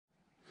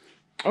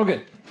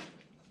Okay,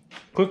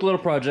 quick little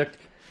project.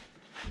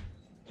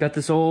 Got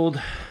this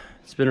old,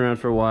 it's been around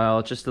for a while.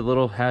 It's just a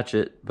little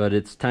hatchet, but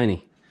it's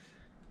tiny,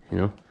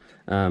 you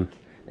know.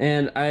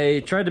 And I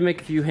tried to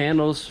make a few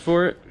handles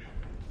for it.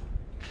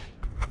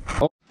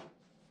 Oh.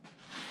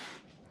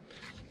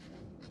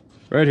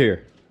 Right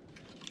here,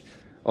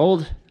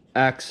 old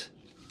axe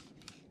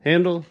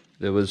handle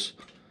that was,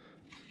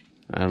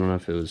 I don't know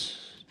if it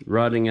was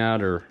rotting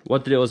out or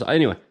what the deal was.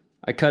 Anyway,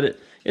 I cut it.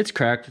 It's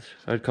cracked.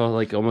 I'd call it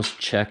like almost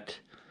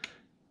checked,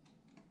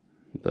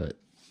 but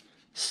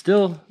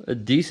still a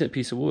decent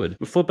piece of wood.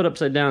 We'll flip it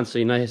upside down so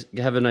you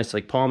have a nice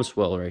like palm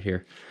swell right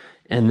here.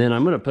 And then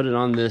I'm gonna put it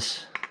on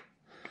this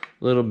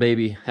little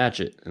baby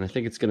hatchet, and I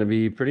think it's gonna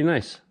be pretty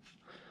nice.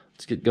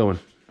 Let's get going.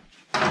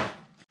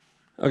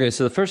 Okay,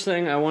 so the first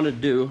thing I want to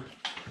do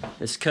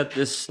is cut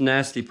this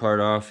nasty part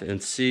off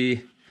and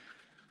see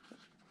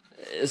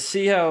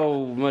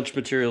how much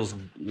material's,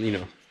 you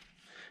know,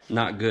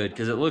 not good,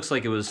 because it looks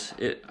like I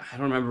don't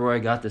remember where I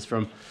got this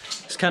from.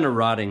 It's kind of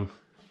rotting.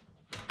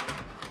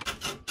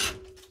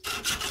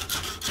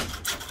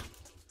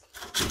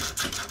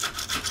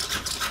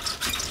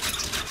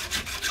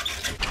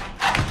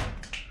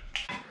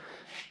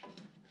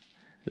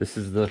 This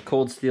is the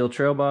Cold Steel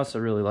Trail Boss. I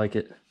really like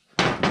it.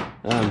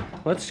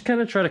 Let's kind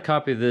of try to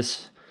copy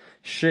this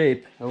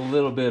shape a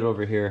little bit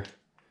over here.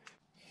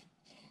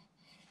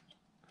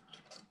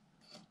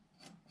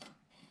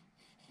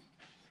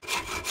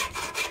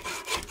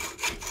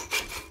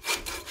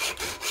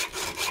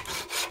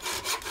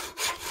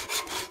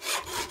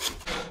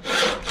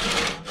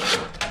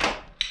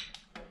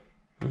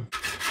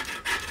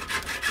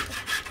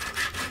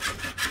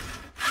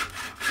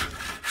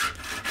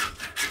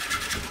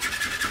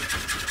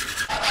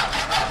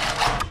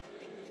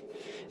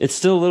 It's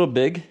still a little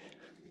big,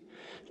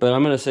 but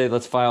I'm gonna say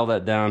let's file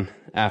that down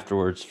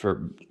afterwards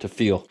to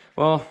feel.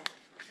 Well,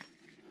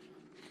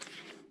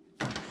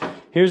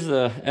 here's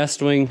the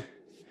S-wing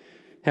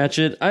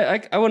hatchet.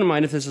 I wouldn't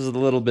mind if this was a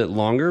little bit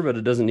longer, but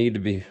it doesn't need to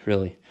be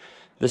really.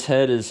 This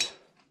head is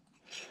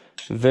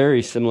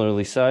very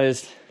similarly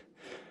sized,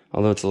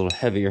 although it's a little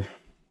heavier.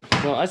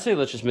 Well, I say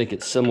let's just make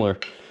it similar.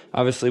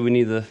 Obviously, we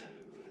need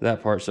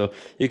that part, so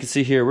you can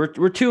see here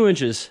we're 2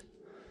 inches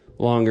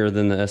longer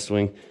than the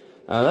S-wing.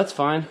 That's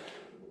fine.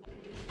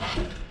 I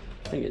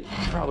think it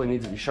probably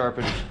needs to be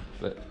sharpened,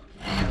 but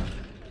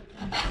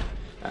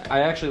I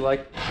actually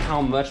like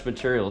how much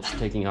material it's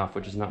taking off,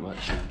 which is not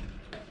much.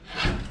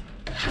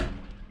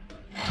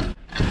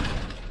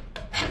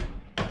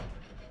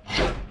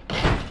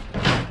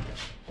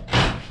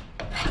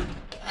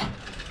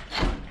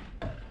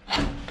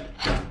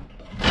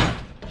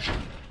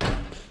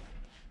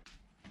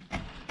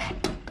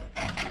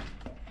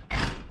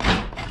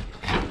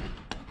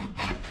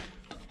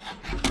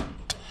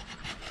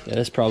 Yeah,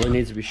 this probably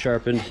needs to be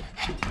sharpened.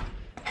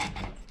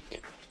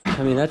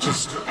 I mean, that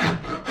just...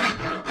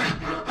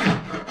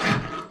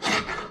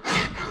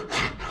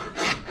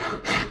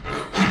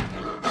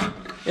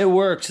 It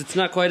works. It's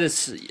not quite as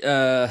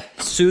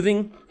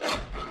soothing.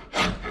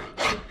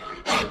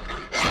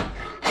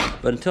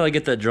 But until I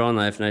get that draw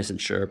knife nice and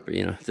sharp,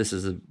 you know, this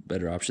is a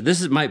better option.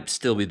 Might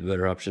still be the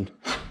better option.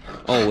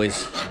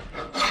 Always.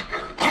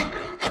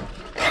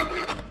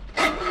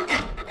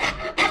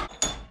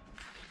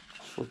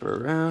 Flip it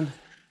around.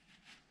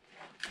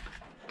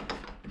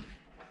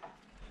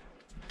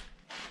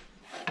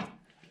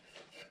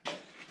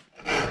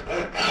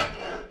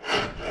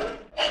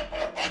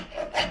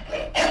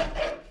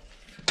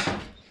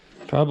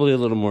 Probably a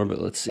little more,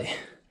 but let's see.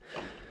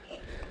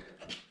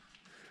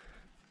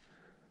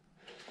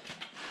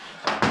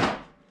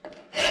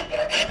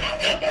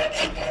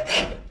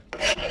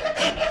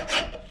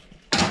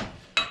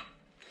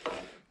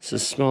 It's a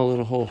small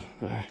little hole.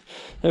 All right.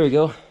 There we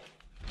go.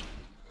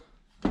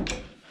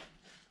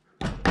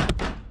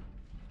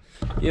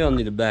 You'll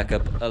need to back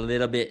up a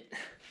little bit.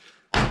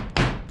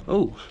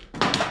 Oh,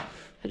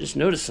 I just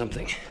noticed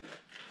something.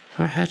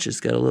 Our hatchet's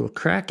got a little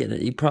crack in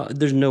it.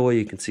 There's no way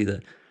you can see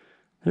that.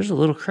 There's a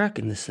little crack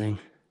in this thing.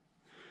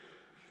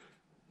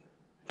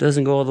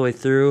 Doesn't go all the way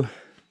through.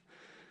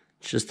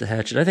 It's just a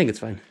hatchet. I think it's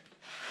fine.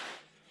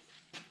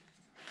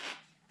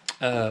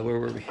 Where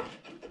were we?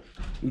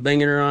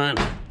 Banging her on.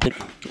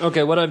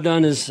 Okay, what I've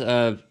done is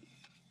filed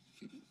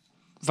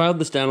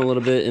this down a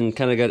little bit and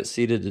kind of got it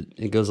seated.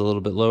 It goes a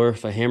little bit lower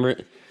if I hammer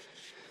it.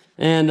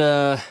 And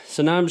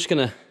so now I'm just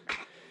gonna.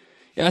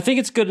 Yeah, I think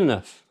it's good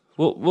enough.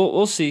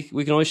 We'll see.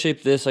 We can always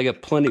shape this. I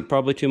got plenty,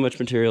 probably too much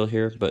material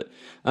here, but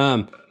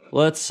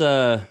let's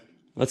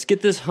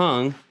get this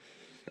hung,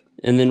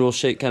 and then we'll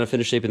kind of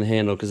finish shaping the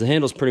handle, because the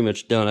handle's pretty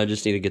much done. I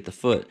just need to get the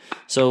foot.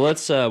 So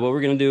let's. What we're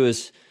gonna do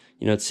is,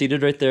 you know, it's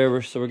seated right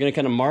there. So we're gonna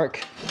kind of mark.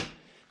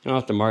 You don't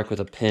have to mark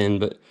with a pin,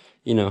 but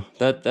you know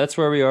that's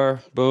where we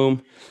are.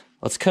 Boom.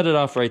 Let's cut it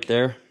off right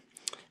there,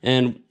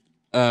 and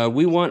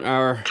we want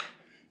our.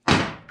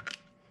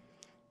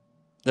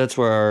 That's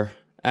where our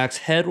axe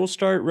head will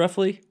start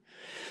roughly.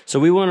 So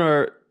we want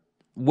our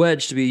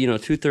wedge to be, you know,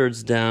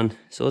 2/3 down.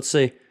 So let's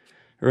say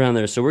around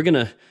there. So we're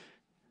gonna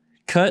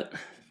cut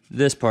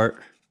this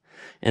part,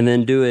 and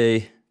then do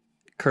a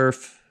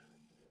kerf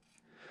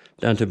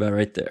down to about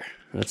right there.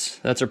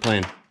 That's our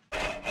plan.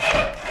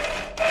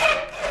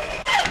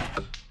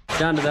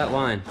 Down to that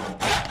line.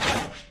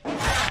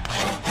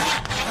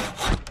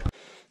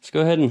 Let's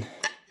go ahead and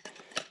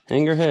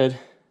hang her head.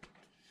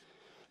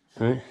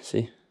 All right,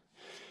 see?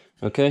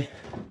 Okay,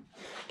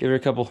 give her a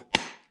couple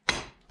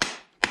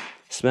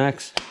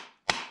smacks.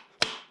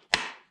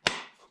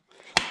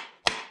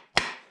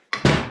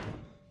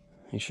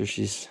 Make sure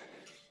she's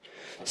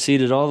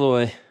seated all the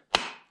way.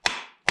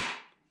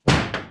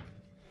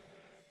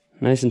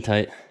 Nice and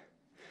tight.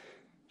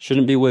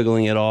 Shouldn't be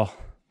wiggling at all.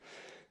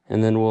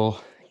 And then we'll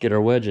get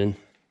our wedge in.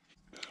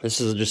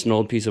 This is just an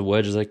old piece of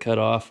wedge I cut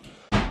off.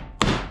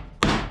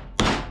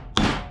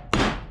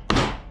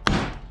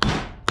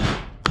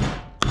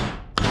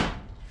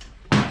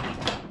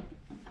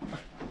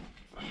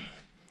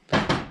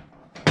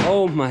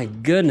 Oh my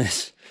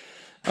goodness.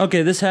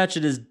 Okay, this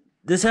hatchet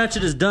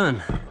is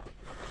done.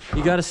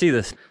 You gotta see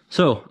this.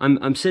 So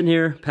I'm sitting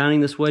here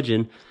pounding this wedge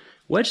in.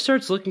 Wedge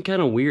starts looking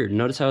kind of weird.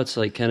 Notice how it's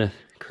like kind of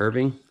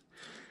curving.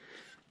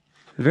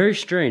 Very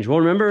strange. Well,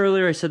 remember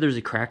earlier I said there's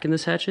a crack in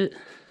this hatchet?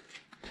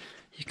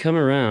 You come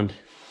around.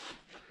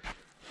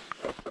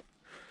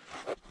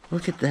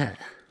 Look at that.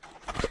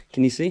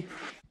 Can you see?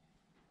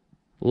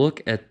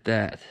 Look at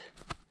that.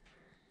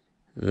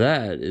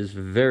 That is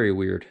very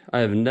weird. I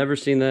have never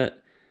seen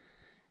that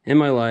in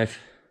my life.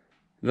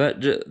 That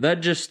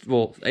just,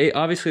 well,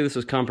 obviously this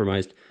was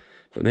compromised,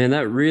 but man,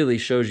 that really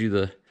shows you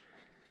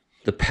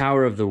the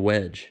power of the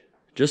wedge.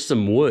 Just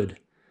some wood.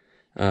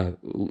 I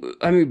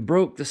mean,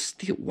 broke the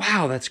steel.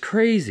 Wow, that's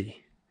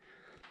crazy.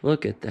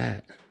 Look at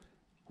that.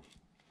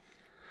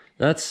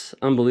 That's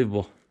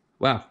unbelievable.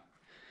 Wow.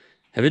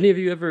 Have any of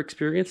you ever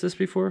experienced this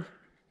before?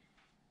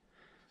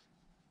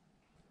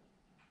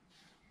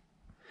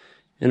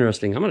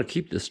 Interesting. I'm going to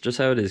keep this just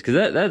how it is,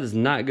 because that is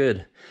not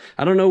good.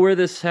 I don't know where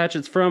this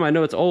hatchet's from. I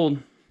know it's old.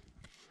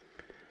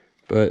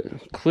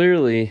 But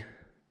clearly,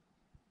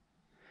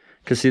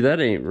 because see,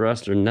 that ain't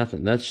rust or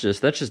nothing. That's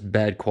just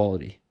bad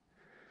quality.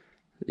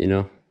 You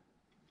know?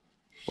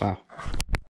 Wow.